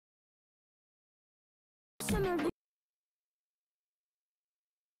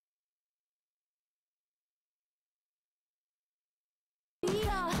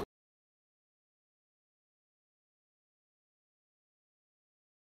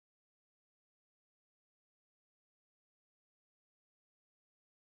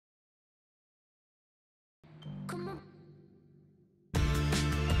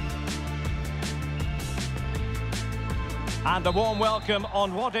And a warm welcome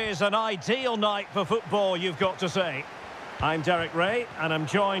on what is an ideal night for football, you've got to say. I'm Derek Ray, and I'm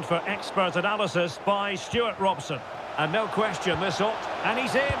joined for expert analysis by Stuart Robson. And no question, this ought... And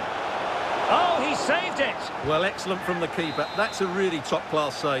he's in! Oh, he saved it! Well, excellent from the keeper. That's a really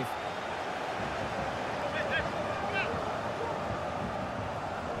top-class save.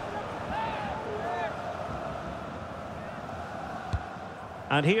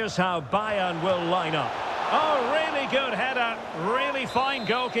 And here's how Bayern will line up. Oh, really good header. Really fine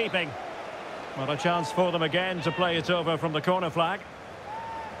goalkeeping. Well, a chance for them again to play it over from the corner flag.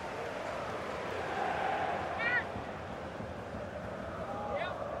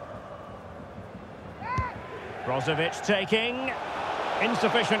 Brozovic taking.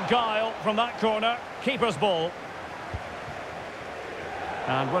 Insufficient guile from that corner. Keeper's ball.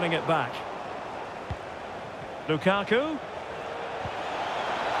 And winning it back. Lukaku.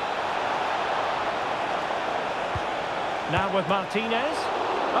 Now with Martinez.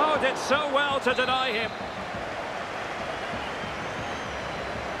 Oh, did so well to deny him.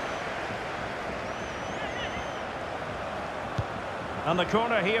 And the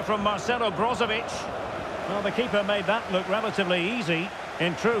corner here from Marcelo Brozovic. Well, the keeper made that look relatively easy.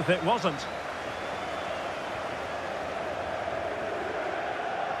 In truth, it wasn't.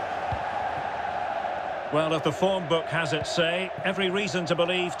 Well, if the form book has its say, every reason to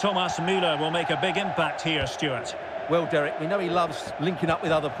believe Thomas Müller will make a big impact here, Stuart. Well, Derek, we know he loves linking up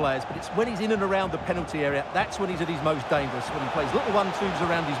with other players, but it's when he's in and around the penalty area, that's when he's at his most dangerous, when he plays little 1-2s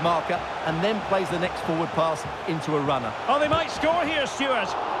around his marker and then plays the next forward pass into a runner. Oh, they might score here, Stuart.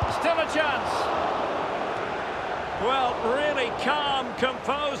 Still a chance. Well, really calm,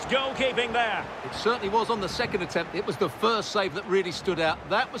 composed goalkeeping there. It certainly was on the second attempt. It was the first save that really stood out.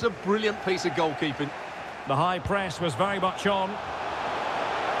 That was a brilliant piece of goalkeeping. The high press was very much on.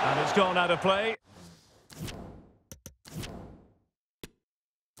 And it's gone out of play.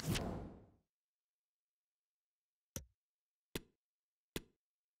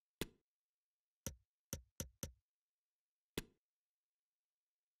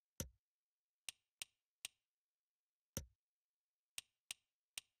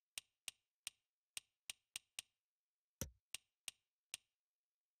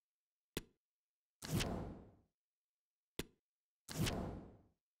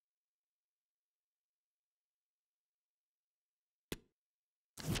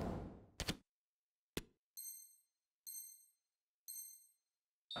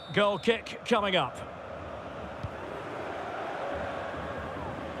 Goal kick coming up.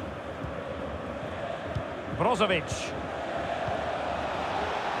 Brozovic.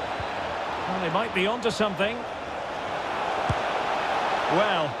 Well, they might be onto something.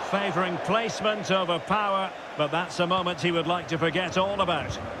 Well, favouring placement over power, but that's a moment he would like to forget all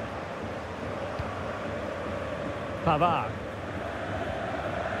about. Pavard.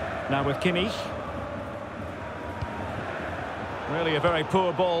 Now with Kimmich. Really a very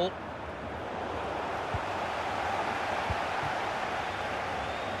poor ball.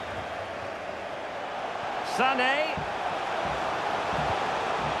 Sané.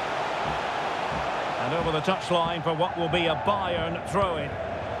 And over the touchline for what will be a Bayern throw-in.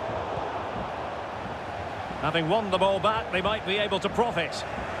 Having won the ball back, they might be able to profit.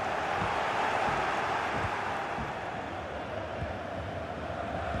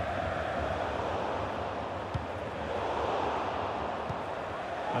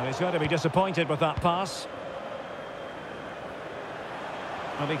 And he's going to be disappointed with that pass.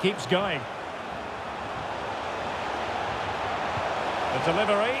 And he keeps going. The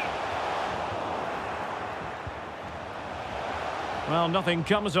delivery. Well, nothing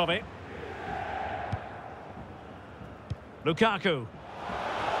comes of it. Lukaku.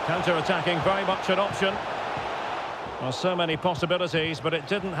 Counter-attacking, very much an option. Well, so many possibilities, but it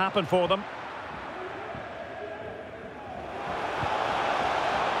didn't happen for them.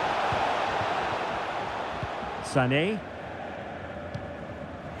 Sané.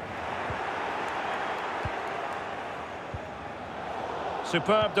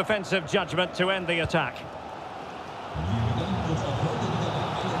 Superb defensive judgment to end the attack.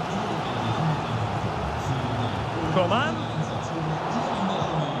 Coman.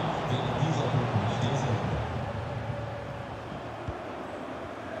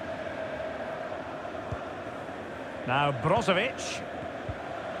 Now Brozovic.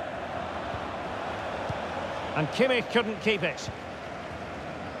 And Kimmich couldn't keep it.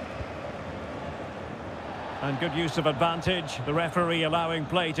 And good use of advantage, the referee allowing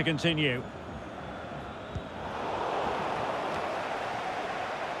play to continue.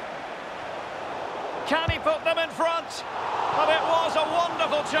 Can he put them in front? But it was a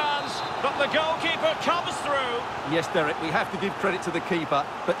wonderful chance, but the goalkeeper comes through. Yes, Derek, we have to give credit to the keeper,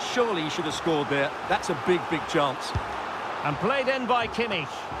 but surely he should have scored there. That's a big, big chance. And played in by Kimmich.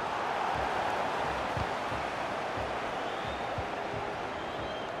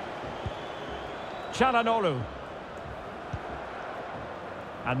 Çalhanoğlu.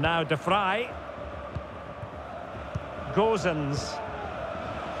 And now De Vrij. Gozens.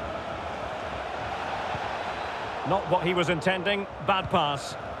 Not what he was intending. Bad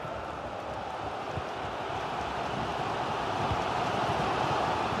pass.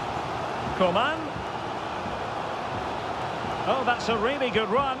 Coman. Oh, that's a really good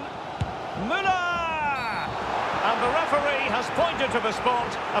run. MILÃO! And the referee has pointed to the spot.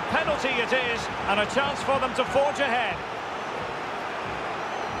 A penalty it is, and a chance for them to forge ahead.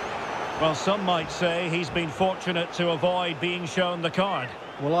 Well, some might say he's been fortunate to avoid being shown the card.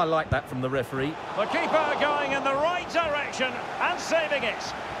 Well, I like that from the referee. The keeper going in the right direction and saving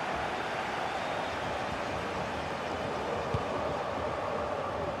it.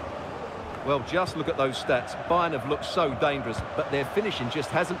 Well, just look at those stats. Bayern have looked so dangerous, but their finishing just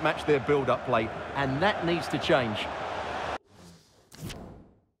hasn't matched their build-up play, and that needs to change.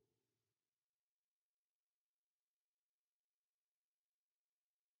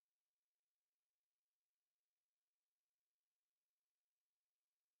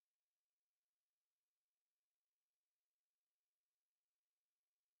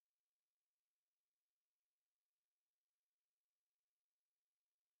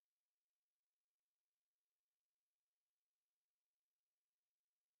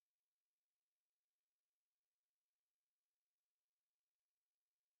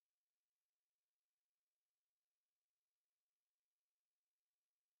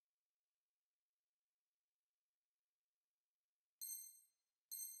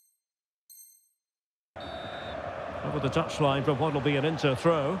 Over the touchline for what will be an Inter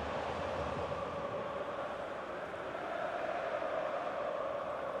throw.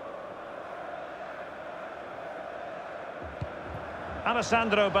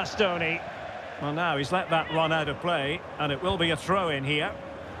 Alessandro Bastoni. Well, now he's let that run out of play, and it will be a throw in here.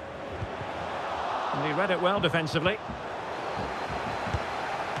 And he read it well defensively.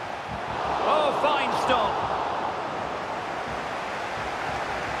 Oh, fine stop.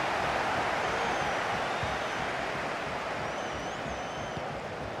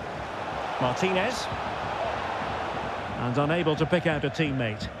 Martinez. And unable to pick out a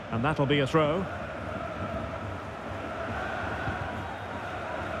teammate. And that'll be a throw.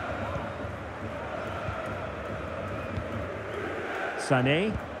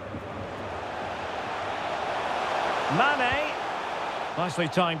 Sané. Mane. Nicely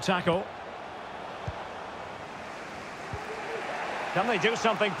timed tackle. Can they do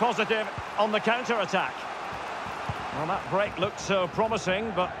something positive on the counter-attack? Well, that break looked so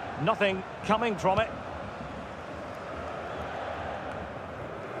promising, but nothing coming from it.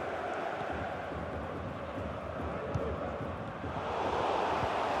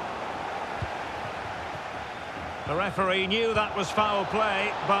 The referee knew that was foul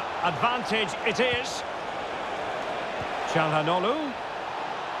play, but advantage it is. Çalhanoğlu.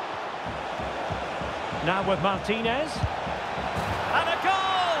 Now with Martinez. And a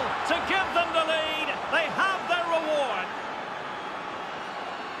goal to give them the lead. They have their reward.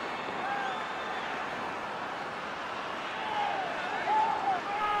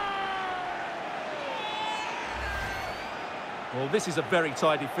 Well, this is a very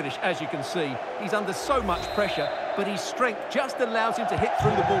tidy finish, as you can see. He's under so much pressure, but his strength just allows him to hit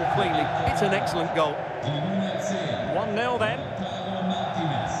through the ball cleanly. It's an excellent goal. 1-0 then.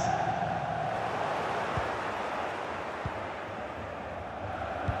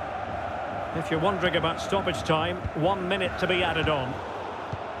 If you're wondering about stoppage time, 1 minute to be added on.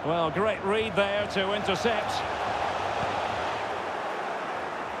 Well, great read there to intercept.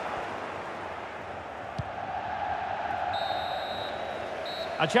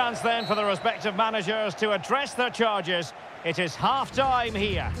 A chance then for the respective managers to address their charges. It is half-time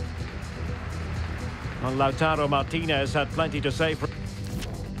here. Well, Lautaro Martinez had plenty to say for...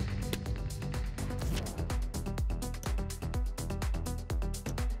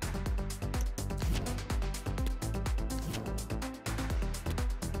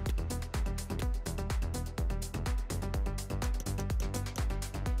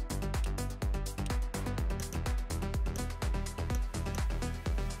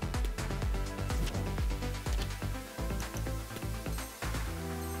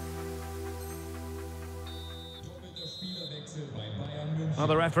 Well,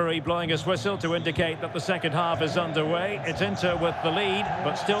 the referee blowing his whistle to indicate that the second half is underway. It's Inter with the lead,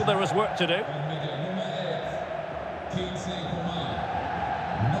 but still there is work to do.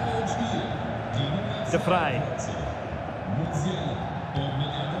 De Vrij.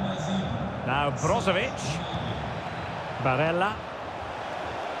 Now Brozovic. Barella.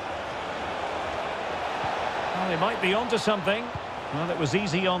 Well, they might be onto something. Well, it was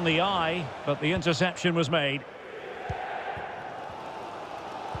easy on the eye, but the interception was made.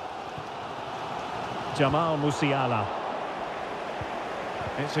 Jamal Musiala.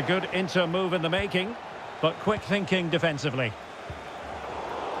 It's a good Inter move in the making, but quick thinking defensively.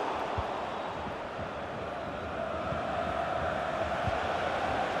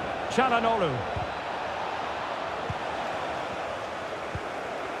 Çalhanoğlu.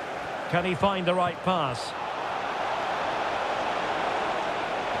 Can he find the right pass?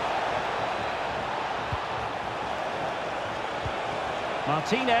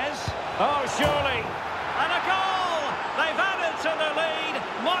 Martinez. Oh, surely. And a goal! They've added to the lead.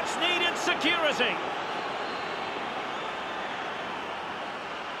 Much needed security.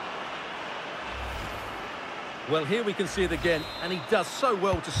 Well, here we can see it again, and he does so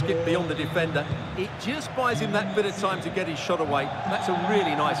well to skip beyond the defender. It just buys him that bit of time to get his shot away. That's a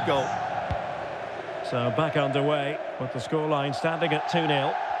really nice goal. So back underway with the scoreline standing at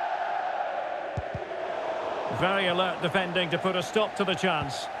 2-0. Very alert defending to put a stop to the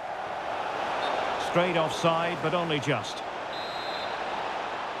chance. Straight offside, but only just.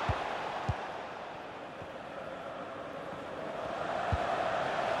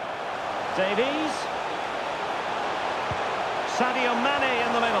 Davies. Sadio Mane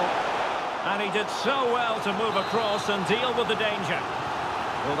in the middle. And he did so well to move across and deal with the danger.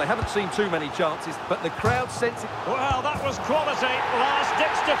 Well, they haven't seen too many chances, but the crowd sense it. Well, that was quality.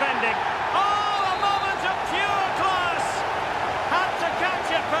 Last-ditch defending. Oh, a moment of pure class. Had to catch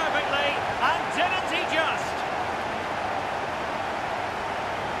it perfectly, and didn't he just?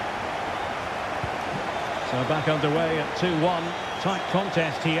 So back underway at 2-1. Tight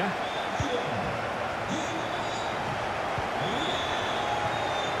contest here.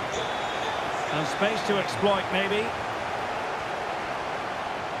 And space to exploit, maybe.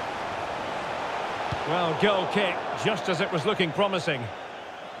 Well, goal kick, just as it was looking promising.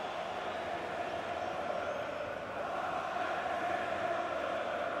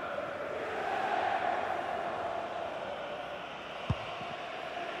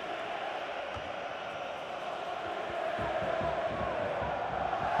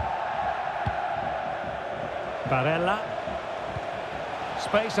 Barella.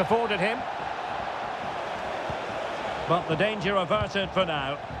 Space afforded him. But the danger averted for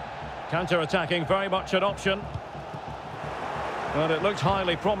now. Counter-attacking, very much an option. Well, it looked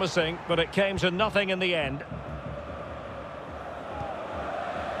highly promising, but it came to nothing in the end.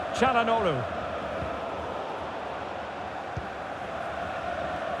 Çalhanoğlu.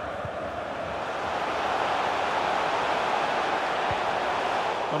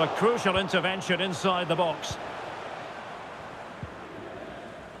 Well, a crucial intervention inside the box.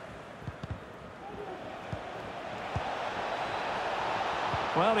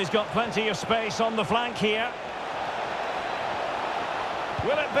 Well, he's got plenty of space on the flank here.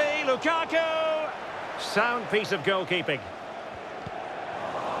 Will it be Lukaku? Sound piece of goalkeeping.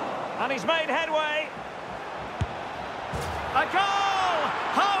 And he's made headway. A goal!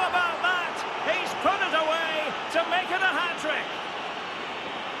 How about that? He's put it away to make it a hat-trick.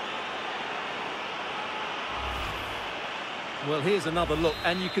 Well, here's another look,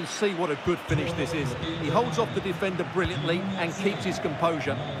 and you can see what a good finish this is. He holds off the defender brilliantly and keeps his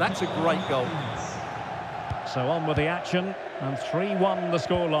composure. That's a great goal. So on with the action, and 3-1 the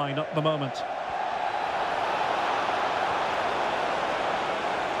scoreline at the moment.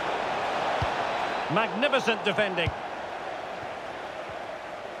 Magnificent defending.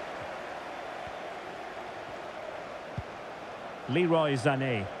 Leroy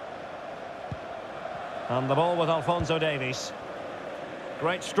Sané. And the ball with Alphonso Davies.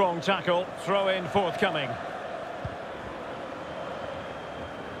 Great strong tackle, throw in forthcoming.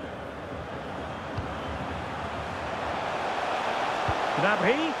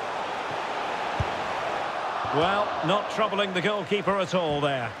 Gnabry. Well, not troubling the goalkeeper at all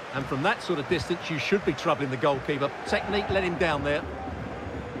there. And from that sort of distance, you should be troubling the goalkeeper. Technique let him down there.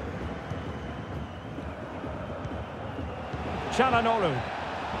 Çalhanoğlu.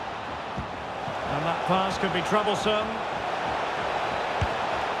 And that pass could be troublesome.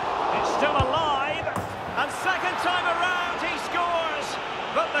 It's still alive. And second time around he scores.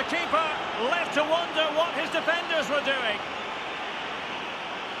 But the keeper left to wonder what his defenders were doing.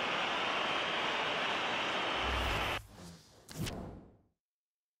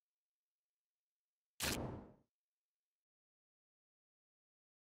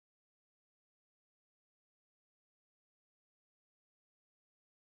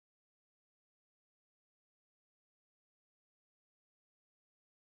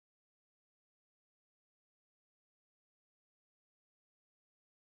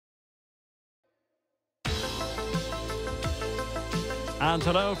 And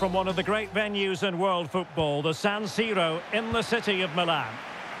hello from one of the great venues in world football, the San Siro in the city of Milan.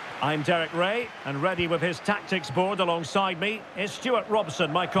 I'm Derek Ray, and ready with his tactics board alongside me is Stuart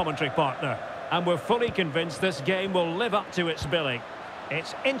Robson, my commentary partner. And we're fully convinced this game will live up to its billing.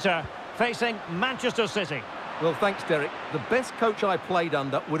 It's Inter facing Manchester City. Well, thanks, Derek. The best coach I played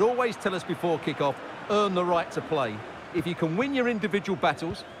under would always tell us before kick-off, earn the right to play. If you can win your individual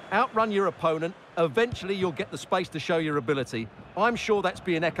battles, outrun your opponent, eventually you'll get the space to show your ability. I'm sure that's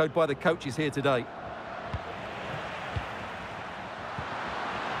being echoed by the coaches here today.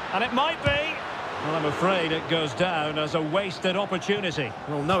 And it might be. Well, I'm afraid it goes down as a wasted opportunity.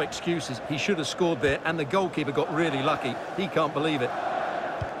 Well, no excuses. He should have scored there, and the goalkeeper got really lucky. He can't believe it.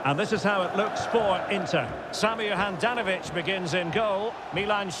 And this is how it looks for Inter. Samir Handanovic begins in goal.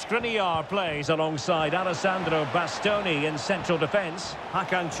 Milan Skriniar plays alongside Alessandro Bastoni in central defence.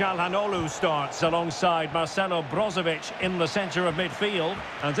 Hakan Çalhanoğlu starts alongside Marcelo Brozovic in the centre of midfield.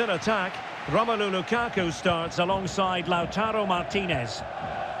 And in attack, Romelu Lukaku starts alongside Lautaro Martinez.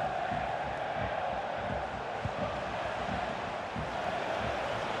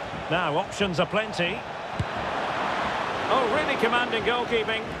 Now, options are plenty. Oh, really commanding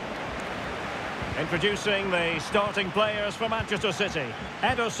goalkeeping. Introducing the starting players for Manchester City.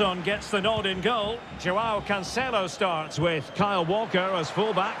 Ederson gets the nod in goal. Joao Cancelo starts with Kyle Walker as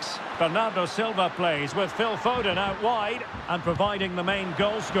fullbacks. Bernardo Silva plays with Phil Foden out wide. And providing the main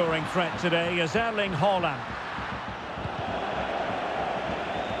goal-scoring threat today is Erling Haaland.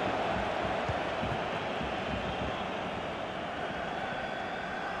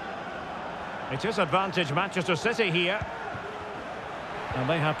 It is advantage Manchester City here. And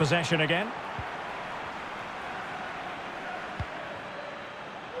they have possession again.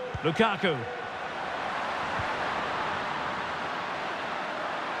 Lukaku.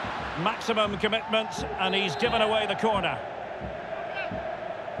 Maximum commitment, and he's given away the corner.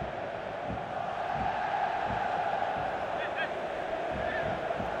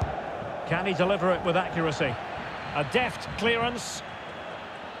 Can he deliver it with accuracy? A deft clearance.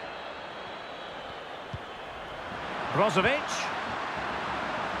 Brozovic.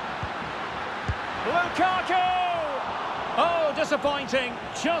 Lukaku! Oh, disappointing.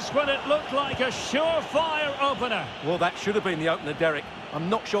 Just when it looked like a surefire opener. Well, that should have been the opener, Derek. I'm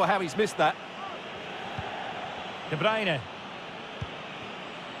not sure how he's missed that. De Bruyne.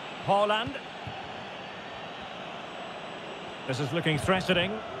 Haaland. This is looking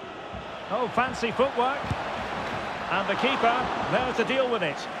threatening. Oh, fancy footwork. And the keeper there to deal with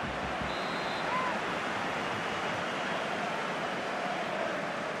it.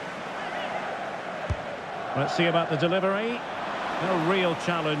 Let's see about the delivery. No real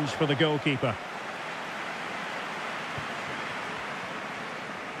challenge for the goalkeeper.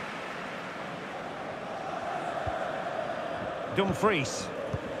 Dumfries.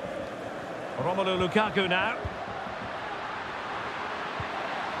 Romelu Lukaku now.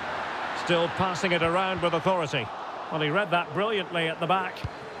 Still passing it around with authority. Well, he read that brilliantly at the back.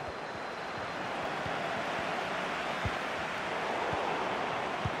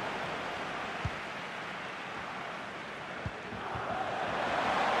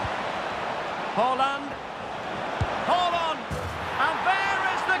 Haaland. And there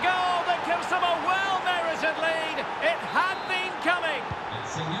is the goal that gives them a well-merited lead. It had been coming.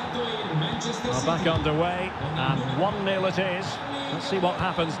 Well, back underway, and 1-0 it is. Let's see what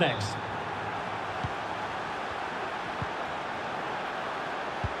happens next.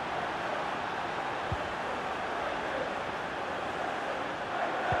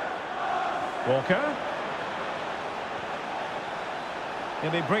 Walker. He'll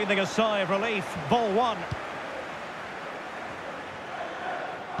be breathing a sigh of relief. Ball one.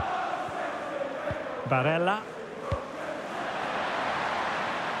 Barella.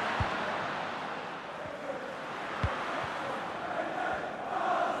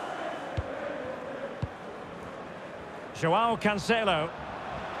 Joao Cancelo.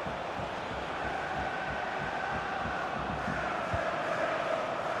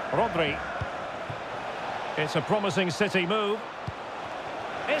 Rodri. It's a promising City move.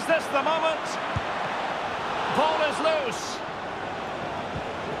 Is this the moment? Ball is loose.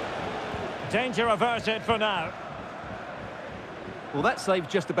 Danger averted for now. Well, that save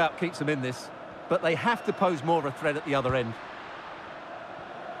just about keeps them in this, but they have to pose more of a threat at the other end.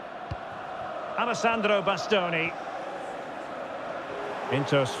 Alessandro Bastoni.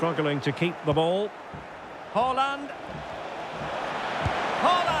 Inter struggling to keep the ball. Haaland.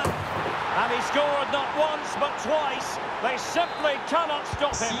 And he scored not once but twice. They simply cannot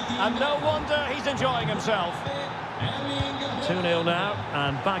stop him, and no wonder he's enjoying himself. 2-0 now,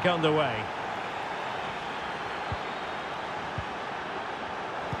 and back underway.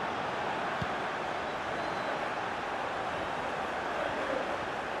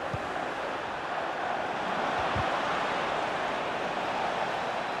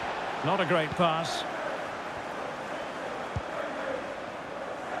 Not a great pass.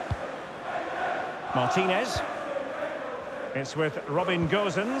 Martinez. It's with Robin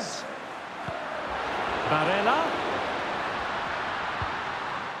Gosens. Barella.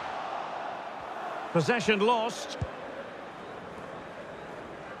 Possession lost.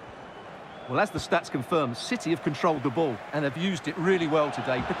 Well, as the stats confirm, City have controlled the ball and have used it really well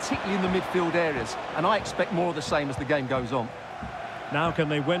today, particularly in the midfield areas. And I expect more of the same as the game goes on. Now can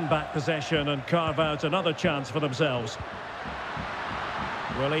they win back possession and carve out another chance for themselves?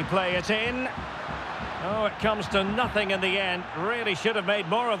 Will he play it in? Oh, it comes to nothing in the end. Really should have made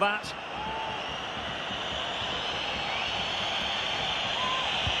more of that.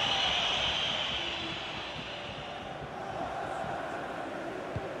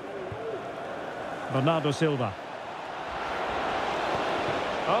 Bernardo Silva.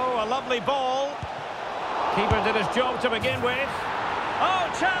 Oh, a lovely ball. Keeper did his job to begin with. Oh,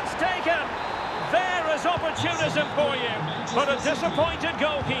 chance taken. There is opportunism for you, but a disappointed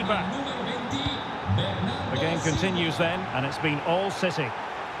goalkeeper. The game continues then, and it's been all City.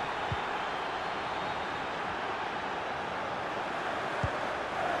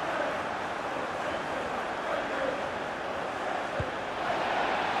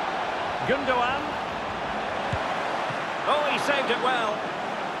 Gundogan. Oh, he saved it well.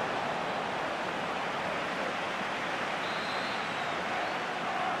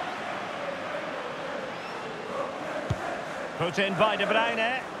 Put in by De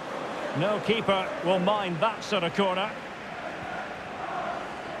Bruyne. No keeper will mind that sort of corner.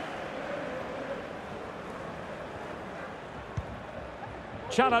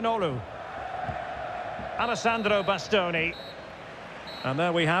 Çalhanoğlu. Alessandro Bastoni. And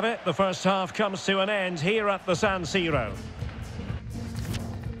there we have it. The first half comes to an end here at the San Siro.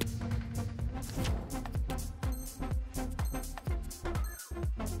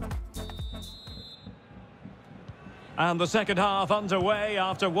 And the second half underway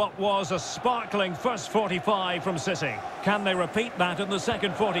after what was a sparkling first 45 from City. Can they repeat that in the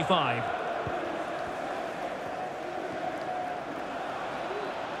second 45?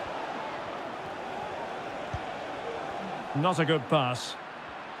 Not a good pass.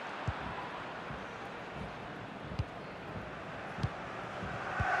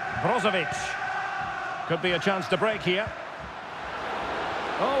 Brozovic. Could be a chance to break here.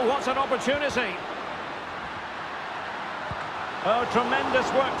 Oh, what an opportunity. Oh,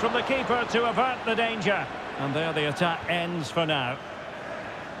 tremendous work from the keeper to avert the danger. And there the attack ends for now.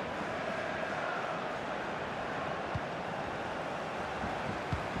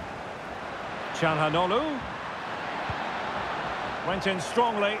 Çalhanoğlu. Went in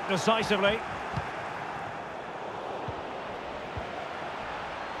strongly, decisively.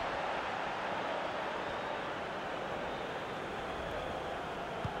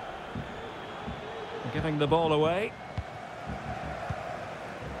 Giving the ball away.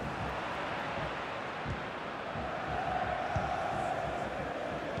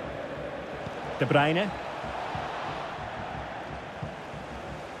 De Bruyne.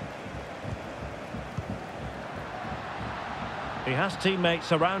 He has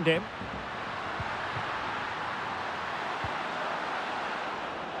teammates around him.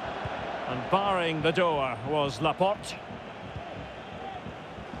 And barring the door was Laporte.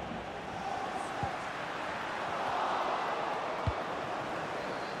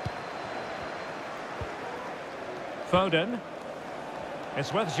 Foden.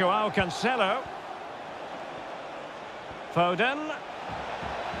 It's with João Cancelo. Foden.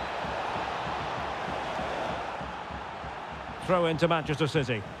 Throw into Manchester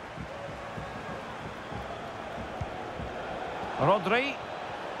City. Rodri.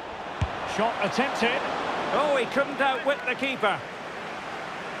 Shot attempted. Oh, he couldn't outwit the keeper.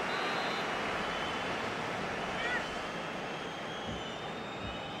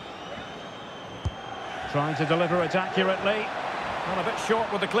 Trying to deliver it accurately. Well, a bit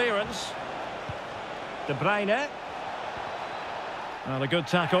short with the clearance. De Bruyne. And a good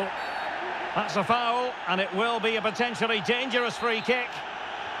tackle. That's a foul, and it will be a potentially dangerous free kick.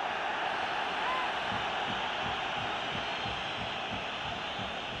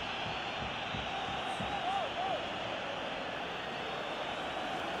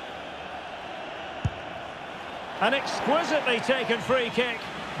 An exquisitely taken free kick,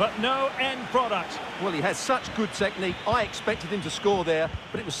 but no end product. Well, he has such good technique. I expected him to score there,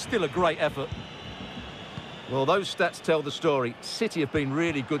 but it was still a great effort. Well, those stats tell the story. City have been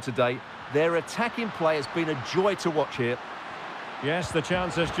really good today. Their attacking play has been a joy to watch here. Yes, the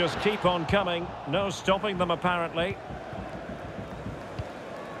chances just keep on coming. No stopping them, apparently.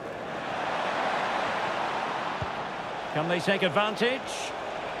 Can they take advantage?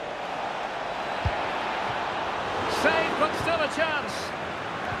 save, but still a chance.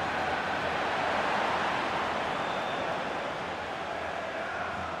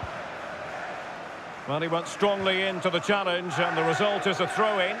 Well, he went strongly into the challenge, and the result is a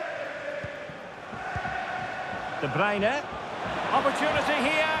throw-in. De Bruyne. Opportunity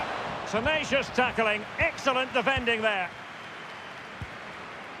here. Tenacious tackling. Excellent defending there.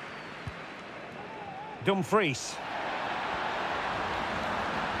 Dumfries.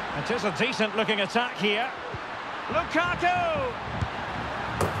 It is a decent-looking attack here. Lukaku!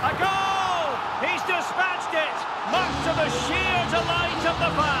 A goal! He's dispatched it, much to the sheer delight of the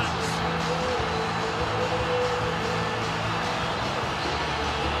fans.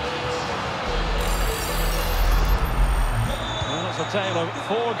 Well, it's a tale of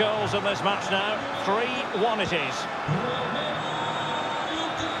 4 goals in this match now. 3-1 it is.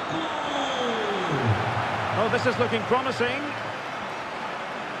 Oh, this is looking promising.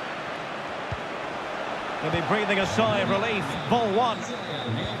 They'll be breathing a sigh of relief. Ball 1.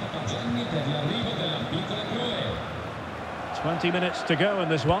 20 minutes to go in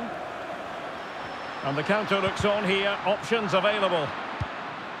this one. And the counter looks on here. Options available.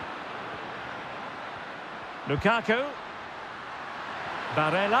 Lukaku.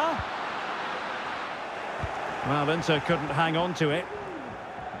 Barella. Well, Inter couldn't hang on to it.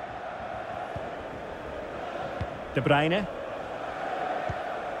 De Bruyne.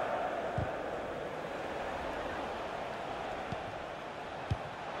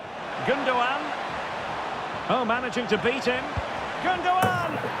 Gundogan. Oh, managing to beat him.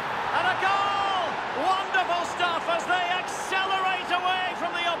 Gundogan! And a goal! Wonderful stuff as they accelerate away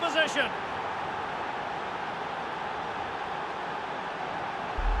from the opposition.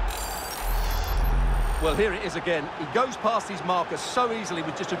 Well, here it is again. He goes past his marker so easily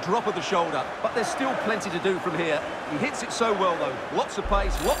with just a drop of the shoulder, but there's still plenty to do from here. He hits it so well, though. Lots of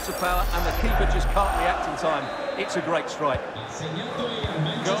pace, lots of power, and the keeper just can't react in time. It's a great strike.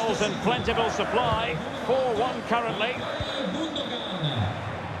 Goals in plentiful supply. 4-1 currently.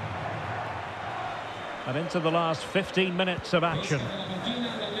 And into the last 15 minutes of action.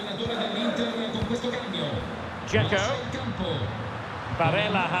 Dzeko.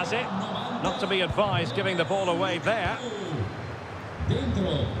 Barella has it. Not to be advised giving the ball away there.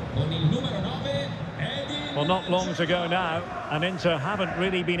 Well, not long to go now, and Inter haven't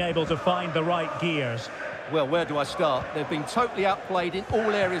really been able to find the right gears. Well, where do I start? They've been totally outplayed in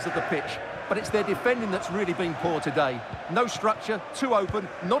all areas of the pitch, but it's their defending that's really been poor today. No structure, too open,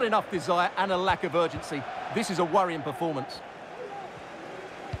 not enough desire, and a lack of urgency. This is a worrying performance.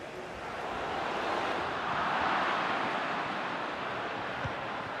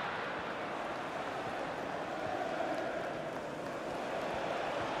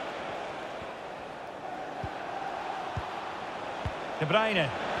 De Bruyne.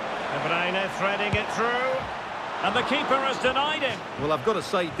 De Bruyne threading it through. And the keeper has denied him. Well, I've got to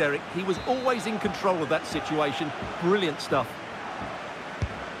say, Derek, he was always in control of that situation. Brilliant stuff.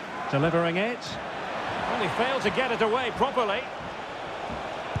 Delivering it. Well, he failed to get it away properly.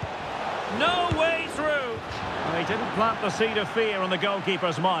 No way through. Well, he didn't plant the seed of fear on the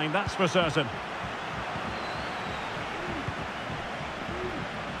goalkeeper's mind, that's for certain.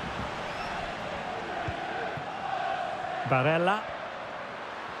 Barella.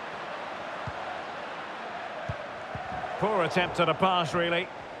 Poor attempt at a pass, really.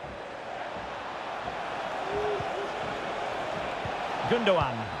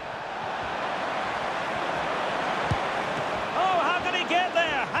 Gundogan. Oh, how did he get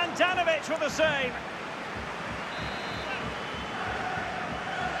there? Handanovic with the save.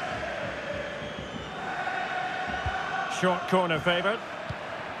 Short corner favoured.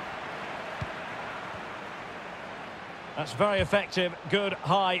 That's very effective, good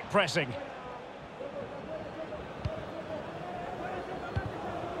high pressing.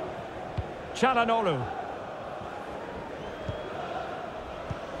 Çalhanoğlu.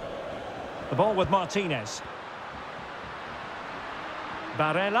 The ball with Martinez.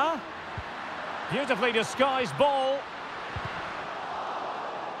 Barella. Beautifully disguised ball.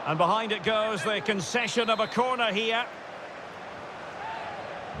 And behind it goes the concession of a corner here.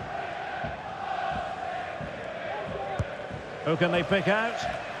 Who can they pick out?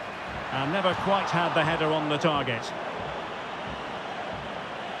 And never quite had the header on the target.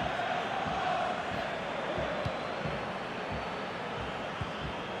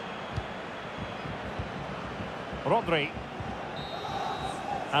 Rodri.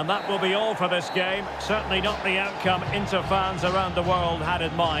 And that will be all for this game. Certainly not the outcome Inter fans around the world had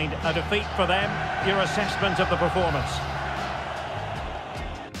in mind. A defeat for them. Your assessment of the performance?